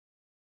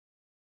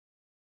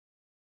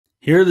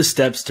Here are the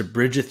steps to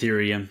bridge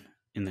Ethereum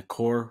in the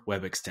core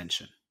web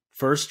extension.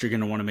 First, you're going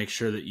to want to make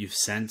sure that you've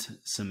sent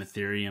some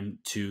Ethereum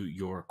to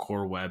your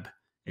core web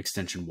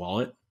extension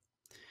wallet.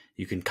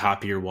 You can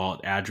copy your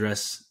wallet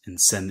address and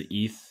send the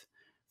ETH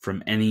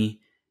from any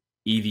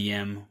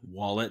EVM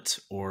wallet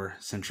or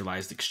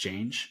centralized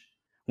exchange.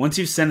 Once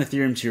you've sent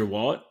Ethereum to your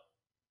wallet,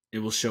 it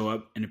will show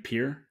up and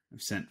appear.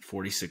 I've sent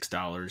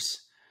 $46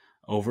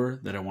 over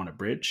that I want to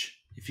bridge.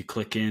 If you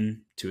click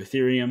in to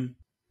Ethereum,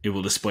 it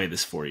will display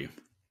this for you.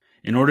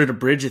 In order to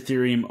bridge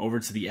Ethereum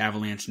over to the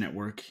Avalanche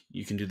network,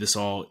 you can do this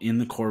all in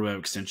the core web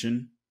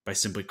extension by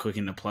simply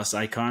clicking the plus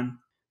icon,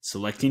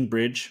 selecting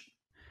bridge,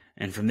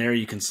 and from there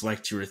you can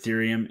select your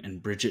Ethereum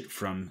and bridge it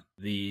from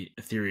the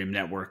Ethereum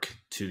network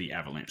to the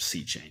Avalanche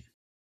C chain.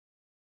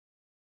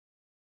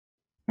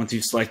 Once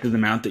you've selected the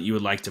amount that you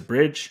would like to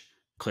bridge,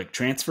 click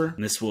transfer,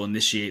 and this will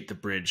initiate the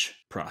bridge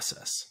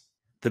process.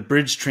 The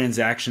bridge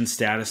transaction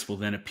status will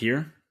then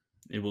appear.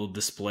 It will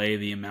display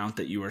the amount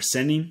that you are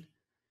sending,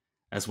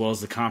 as well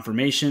as the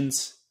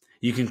confirmations.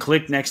 You can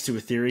click next to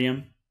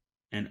Ethereum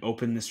and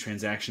open this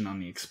transaction on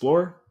the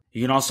Explorer.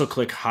 You can also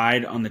click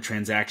hide on the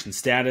transaction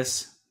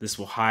status. This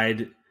will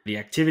hide the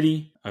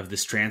activity of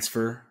this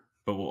transfer,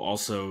 but will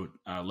also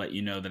let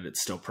you know that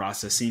it's still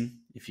processing.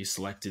 If you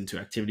select into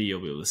activity, you'll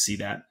be able to see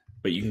that,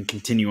 but you can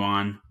continue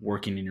on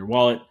working in your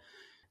wallet.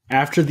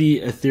 After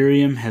the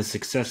Ethereum has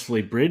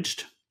successfully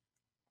bridged,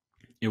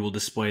 it will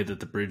display that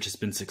the bridge has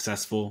been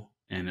successful,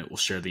 and it will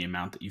share the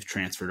amount that you've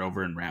transferred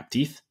over in wrapped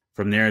ETH.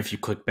 From there, if you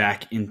click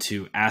back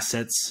into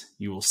assets,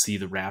 you will see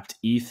the wrapped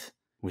ETH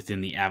within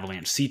the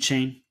Avalanche C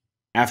chain.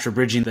 After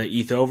bridging the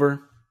ETH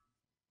over,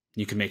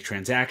 you can make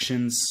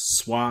transactions,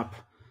 swap,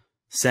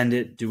 send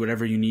it, do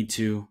whatever you need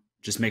to.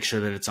 Just make sure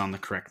that it's on the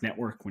correct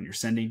network when you're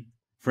sending.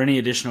 For any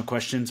additional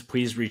questions,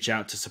 please reach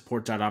out to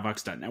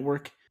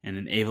support.avox.network, and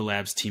an Ava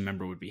Labs team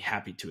member would be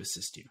happy to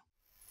assist you.